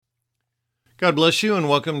God bless you and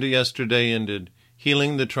welcome to Yesterday Ended,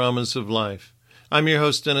 Healing the Traumas of Life. I'm your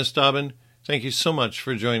host, Dennis Dobbin. Thank you so much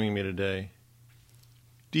for joining me today.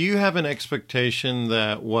 Do you have an expectation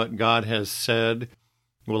that what God has said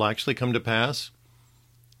will actually come to pass?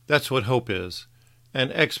 That's what hope is,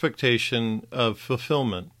 an expectation of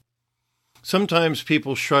fulfillment. Sometimes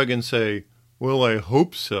people shrug and say, "Well, I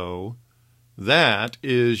hope so." That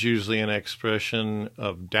is usually an expression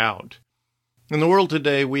of doubt. In the world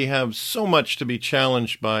today, we have so much to be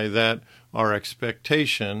challenged by that our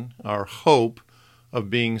expectation, our hope of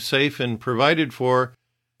being safe and provided for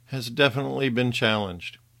has definitely been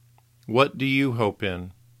challenged. What do you hope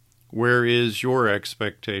in? Where is your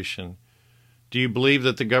expectation? Do you believe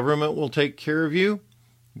that the government will take care of you?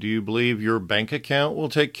 Do you believe your bank account will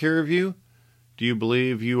take care of you? Do you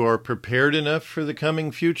believe you are prepared enough for the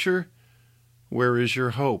coming future? Where is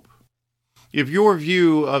your hope? If your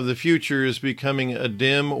view of the future is becoming a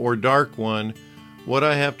dim or dark one, what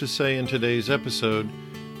I have to say in today's episode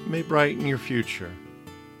may brighten your future.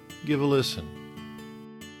 Give a listen.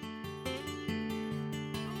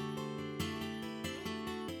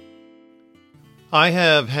 I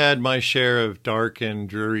have had my share of dark and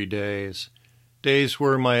dreary days. Days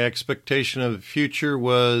where my expectation of the future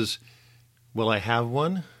was, will I have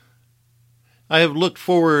one? I have looked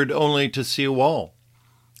forward only to see a wall.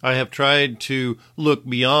 I have tried to look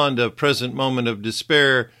beyond a present moment of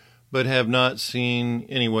despair, but have not seen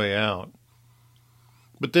any way out.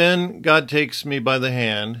 But then God takes me by the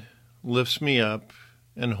hand, lifts me up,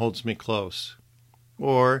 and holds me close.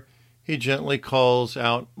 Or He gently calls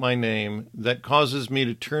out my name that causes me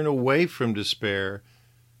to turn away from despair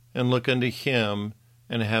and look unto Him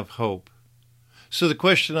and have hope. So the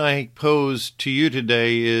question I pose to you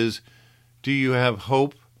today is, do you have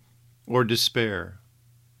hope or despair?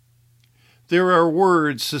 There are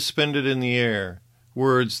words suspended in the air,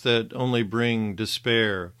 words that only bring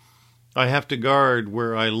despair. I have to guard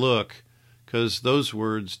where I look, 'cause those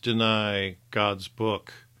words deny God's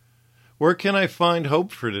book. Where can I find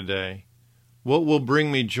hope for today? What will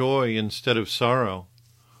bring me joy instead of sorrow?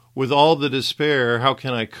 With all the despair, how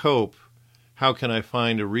can I cope? How can I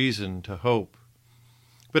find a reason to hope?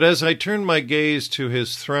 But as I turn my gaze to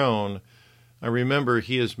His throne, I remember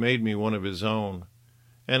He has made me one of His own.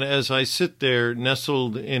 And as I sit there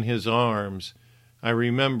nestled in His arms, I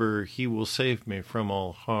remember He will save me from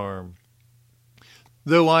all harm.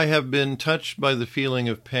 Though I have been touched by the feeling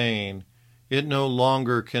of pain, it no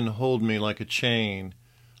longer can hold me like a chain.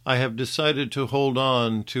 I have decided to hold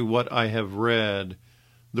on to what I have read.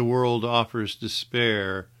 The world offers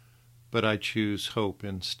despair, but I choose hope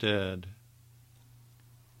instead.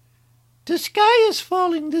 "The sky is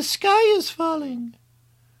falling, the sky is falling."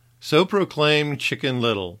 So proclaimed Chicken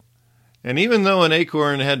Little. And even though an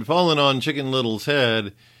acorn had fallen on Chicken Little's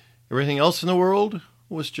head, everything else in the world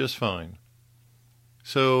was just fine.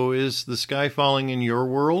 So is the sky falling in your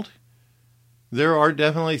world? There are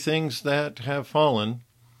definitely things that have fallen.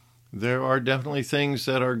 There are definitely things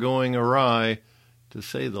that are going awry, to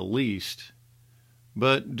say the least.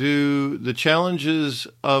 But do the challenges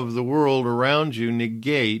of the world around you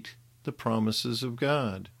negate the promises of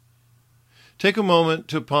God? Take a moment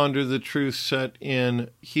to ponder the truth set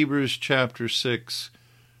in Hebrews chapter 6,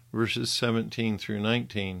 verses 17 through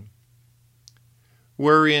 19.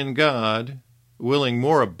 Wherein God, willing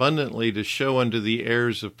more abundantly to show unto the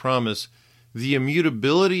heirs of promise the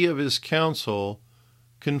immutability of His counsel,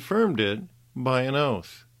 confirmed it by an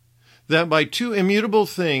oath, that by two immutable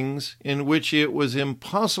things in which it was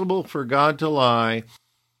impossible for God to lie,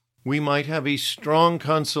 we might have a strong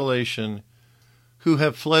consolation, who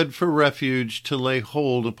have fled for refuge to lay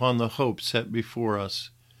hold upon the hope set before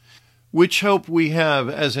us, which hope we have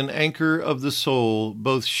as an anchor of the soul,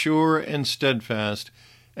 both sure and steadfast,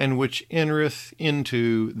 and which entereth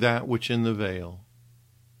into that which in the veil.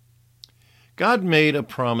 God made a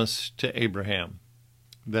promise to Abraham.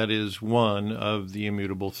 That is one of the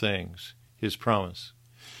immutable things, His promise.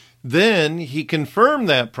 Then He confirmed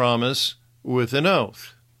that promise with an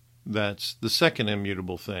oath. That's the second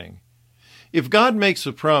immutable thing. If God makes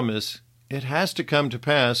a promise, it has to come to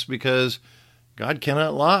pass because God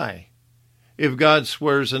cannot lie. If God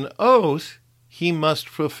swears an oath, He must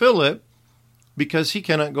fulfill it because He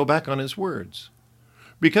cannot go back on His words.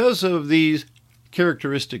 Because of these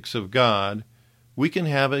characteristics of God, we can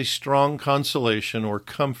have a strong consolation or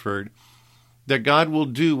comfort that God will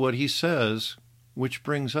do what He says, which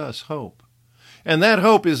brings us hope. And that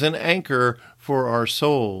hope is an anchor for our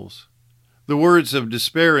souls. The words of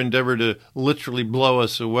despair endeavor to literally blow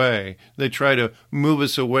us away. They try to move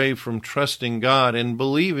us away from trusting God and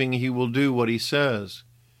believing He will do what He says.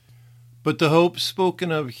 But the hope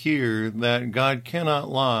spoken of here, that God cannot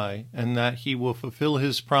lie and that he will fulfill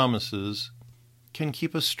his promises, can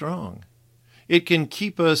keep us strong. It can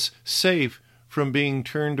keep us safe from being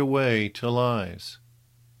turned away to lies.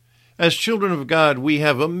 As children of God, we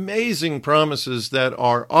have amazing promises that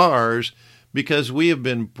are ours because we have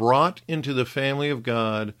been brought into the family of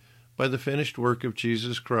God by the finished work of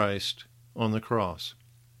Jesus Christ on the cross.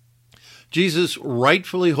 Jesus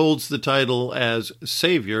rightfully holds the title as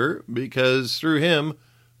Savior because through him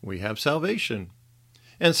we have salvation.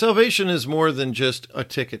 And salvation is more than just a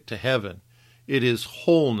ticket to heaven. It is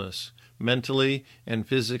wholeness, mentally and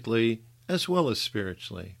physically, as well as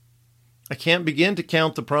spiritually. I can't begin to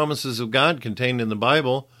count the promises of God contained in the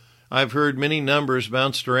Bible. I've heard many numbers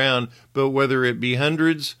bounced around, but whether it be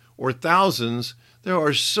hundreds or thousands, there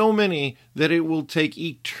are so many that it will take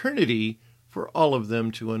eternity for all of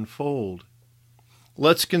them to unfold.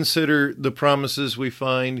 Let's consider the promises we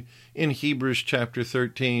find in Hebrews chapter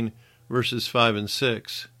 13, verses 5 and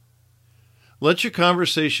 6. Let your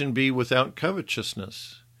conversation be without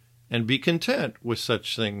covetousness, and be content with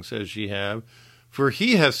such things as ye have, for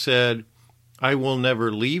he hath said, I will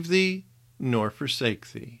never leave thee nor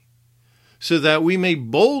forsake thee, so that we may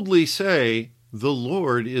boldly say, the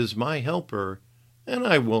Lord is my helper, and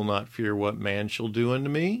I will not fear what man shall do unto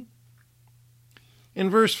me. In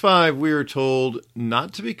verse 5, we are told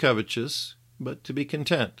not to be covetous, but to be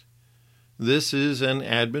content. This is an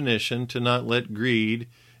admonition to not let greed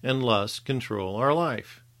and lust control our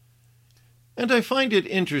life. And I find it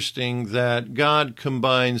interesting that God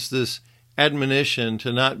combines this admonition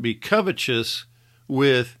to not be covetous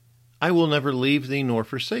with, I will never leave thee nor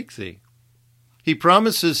forsake thee. He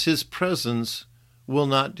promises his presence will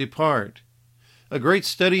not depart. A great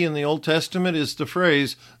study in the Old Testament is the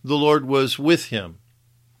phrase, the Lord was with him.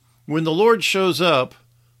 When the Lord shows up,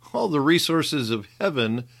 all the resources of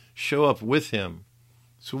heaven show up with him.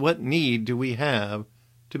 So what need do we have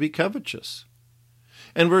to be covetous?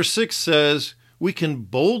 And verse 6 says, we can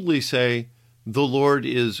boldly say, the Lord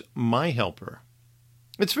is my helper.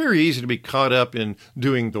 It's very easy to be caught up in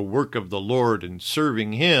doing the work of the Lord and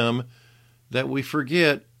serving him that we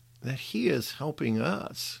forget that he is helping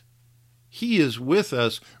us. He is with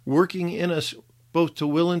us, working in us both to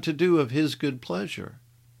will and to do of his good pleasure.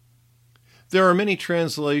 There are many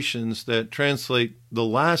translations that translate the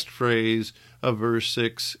last phrase of verse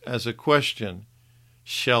 6 as a question.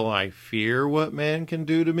 Shall I fear what man can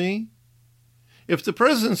do to me? If the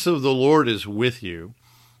presence of the Lord is with you,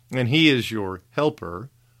 and he is your helper,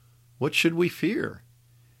 what should we fear?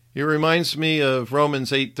 It reminds me of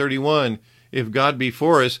Romans 8:31. If God be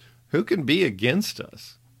for us, who can be against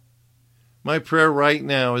us? My prayer right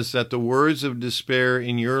now is that the words of despair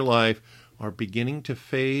in your life are beginning to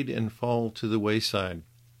fade and fall to the wayside.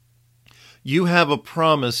 You have a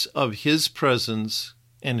promise of his presence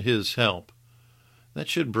and his help. That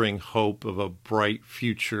should bring hope of a bright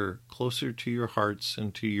future closer to your hearts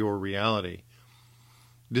and to your reality.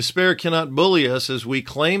 Despair cannot bully us as we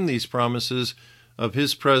claim these promises of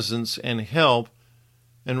his presence and help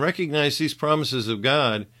and recognize these promises of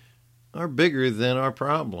God are bigger than our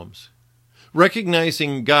problems.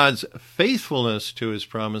 Recognizing God's faithfulness to his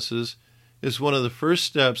promises is one of the first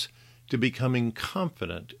steps to becoming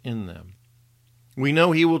confident in them. We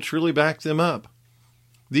know he will truly back them up.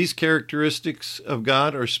 These characteristics of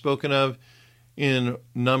God are spoken of in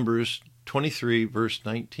Numbers 23, verse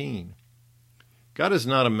 19. God is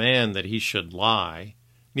not a man that he should lie,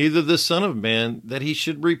 neither the Son of Man that he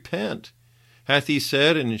should repent. Hath he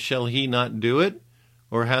said, and shall he not do it?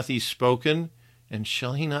 Or hath he spoken, and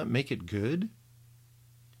shall he not make it good?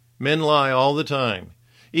 Men lie all the time.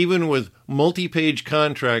 Even with multi-page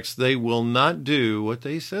contracts, they will not do what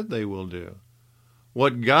they said they will do.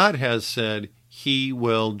 What God has said, he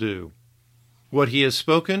will do. What he has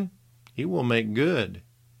spoken, he will make good.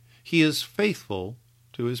 He is faithful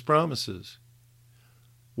to his promises.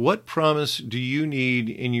 What promise do you need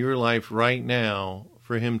in your life right now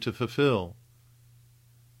for him to fulfill?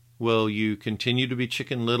 Will you continue to be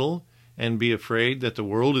Chicken Little and be afraid that the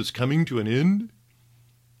world is coming to an end?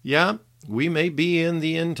 Yeah, we may be in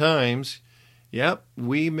the end times. Yep,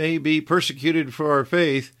 we may be persecuted for our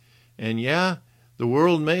faith. And yeah, the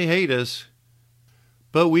world may hate us.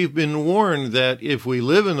 But we've been warned that if we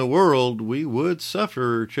live in the world, we would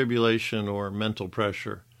suffer tribulation or mental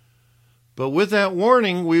pressure. But with that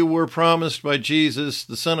warning, we were promised by Jesus,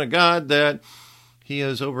 the Son of God, that he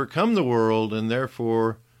has overcome the world, and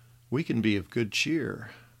therefore we can be of good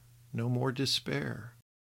cheer. No more despair.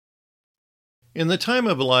 In the time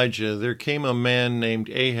of Elijah, there came a man named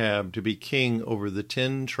Ahab to be king over the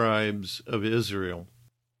 10 tribes of Israel.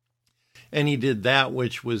 and he did that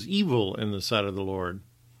which was evil in the sight of the Lord.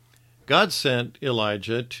 God sent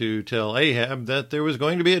Elijah to tell Ahab that there was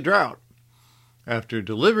going to be a drought. After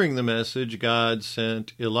delivering the message, God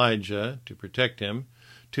sent Elijah, to protect him,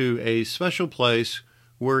 to a special place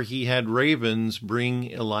where he had ravens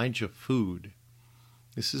bring Elijah food.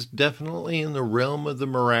 This is definitely in the realm of the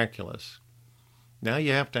miraculous. Now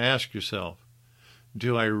you have to ask yourself,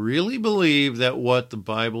 do I really believe that what the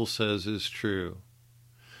Bible says is true?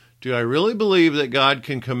 Do I really believe that God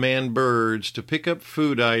can command birds to pick up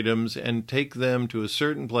food items and take them to a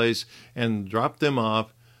certain place and drop them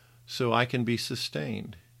off so I can be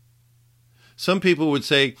sustained? Some people would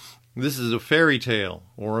say this is a fairy tale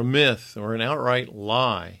or a myth or an outright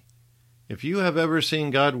lie. If you have ever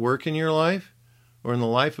seen God work in your life or in the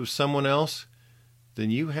life of someone else,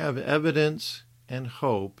 then you have evidence and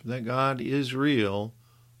hope that God is real,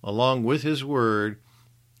 along with His Word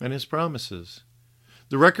and His promises.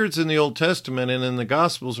 The records in the Old Testament and in the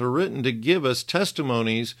Gospels are written to give us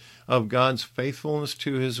testimonies of God's faithfulness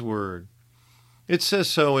to His Word. It says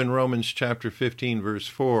so in Romans chapter 15, verse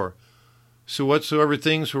 4. So whatsoever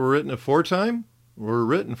things were written aforetime were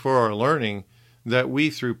written for our learning, that we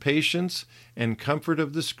through patience and comfort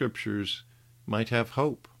of the Scriptures might have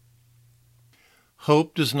hope.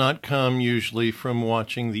 Hope does not come usually from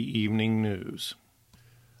watching the evening news.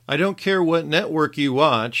 I don't care what network you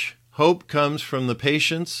watch, hope comes from the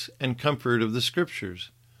patience and comfort of the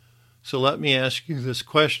Scriptures. So let me ask you this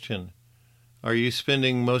question. Are you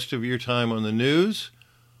spending most of your time on the news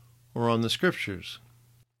or on the Scriptures?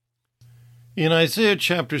 In Isaiah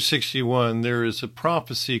chapter 61, there is a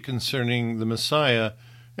prophecy concerning the Messiah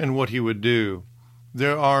and what he would do.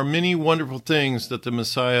 There are many wonderful things that the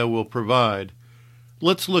Messiah will provide.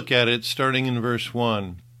 Let's look at it starting in verse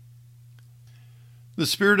 1. The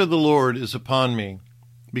Spirit of the Lord is upon me,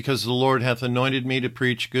 because the Lord hath anointed me to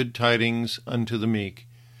preach good tidings unto the meek.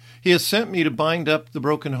 He has sent me to bind up the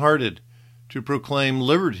brokenhearted, to proclaim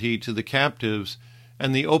liberty to the captives,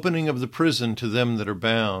 and the opening of the prison to them that are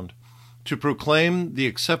bound, to proclaim the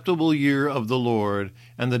acceptable year of the Lord,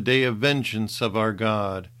 and the day of vengeance of our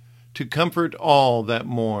God, to comfort all that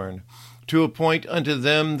mourn, to appoint unto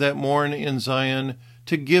them that mourn in Zion,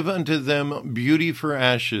 to give unto them beauty for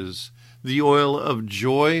ashes, the oil of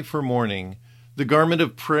joy for mourning, the garment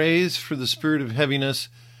of praise for the spirit of heaviness,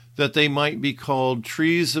 that they might be called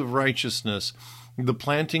trees of righteousness, the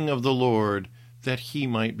planting of the Lord, that he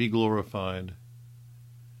might be glorified.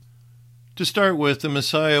 To start with, the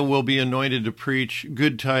Messiah will be anointed to preach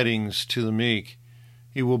good tidings to the meek.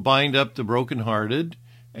 He will bind up the brokenhearted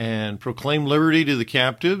and proclaim liberty to the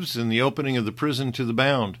captives and the opening of the prison to the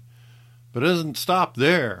bound. But it doesn't stop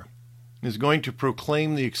there. He's going to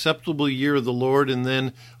proclaim the acceptable year of the Lord, and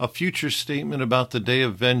then a future statement about the day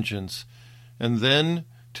of vengeance. And then,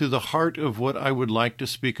 to the heart of what I would like to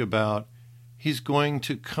speak about, he's going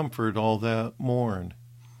to comfort all that mourn.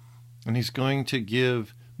 And he's going to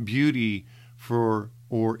give beauty for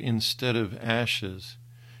or instead of ashes.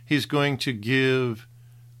 He's going to give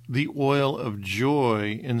the oil of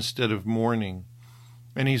joy instead of mourning.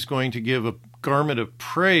 And he's going to give a garment of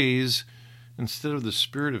praise instead of the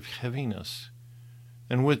spirit of heaviness.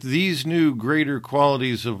 And with these new greater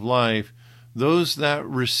qualities of life, those that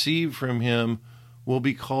receive from him will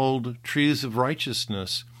be called trees of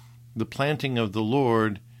righteousness, the planting of the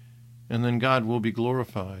Lord, and then God will be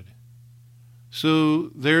glorified. So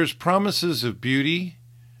there's promises of beauty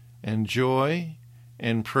and joy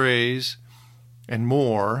and praise and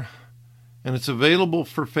more, and it's available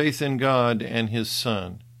for faith in God and His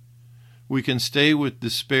Son. We can stay with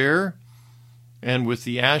despair and with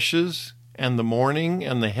the ashes and the mourning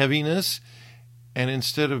and the heaviness, and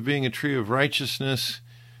instead of being a tree of righteousness,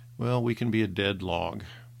 well, we can be a dead log.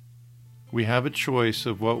 We have a choice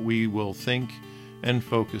of what we will think and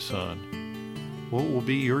focus on. What will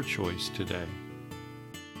be your choice today?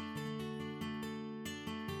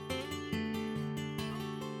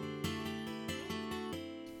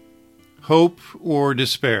 Hope or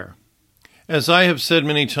despair? As I have said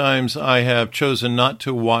many times, I have chosen not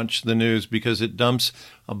to watch the news because it dumps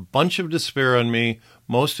a bunch of despair on me,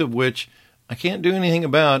 most of which I can't do anything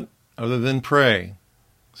about other than pray.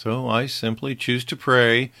 So I simply choose to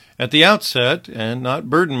pray at the outset and not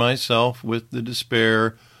burden myself with the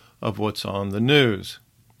despair of what's on the news.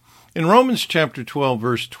 In Romans chapter 12,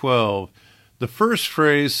 verse 12, the first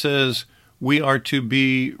phrase says, we are to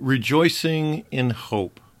be rejoicing in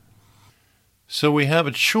hope. So we have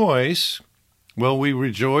a choice. Will we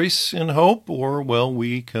rejoice in hope, or will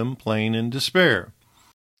we complain in despair?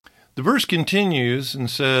 The verse continues and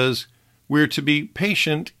says, we're to be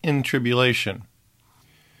patient in tribulation.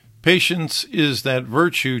 Patience is that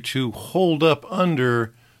virtue to hold up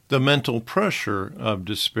under the mental pressure of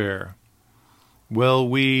despair. Will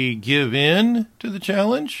we give in to the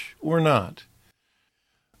challenge or not?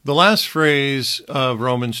 The last phrase of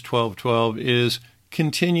Romans 12:12 is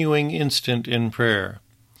continuing instant in prayer.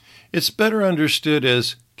 It's better understood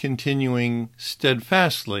as continuing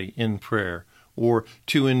steadfastly in prayer or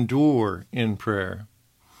to endure in prayer.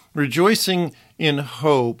 Rejoicing in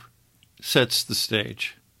hope sets the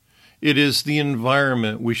stage. It is the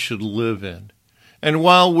environment we should live in. And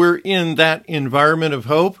while we're in that environment of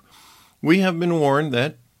hope, we have been warned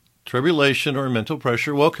that tribulation or mental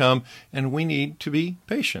pressure will come, and we need to be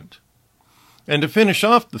patient. And to finish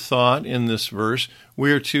off the thought in this verse,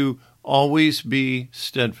 we are to always be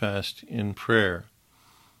steadfast in prayer.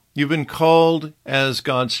 You've been called as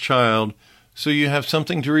God's child, so you have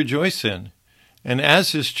something to rejoice in. And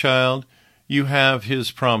as His child, you have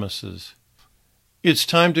His promises. It's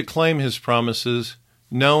time to claim His promises,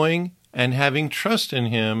 knowing and having trust in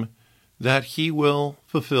Him that He will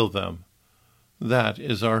fulfill them. That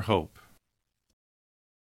is our hope.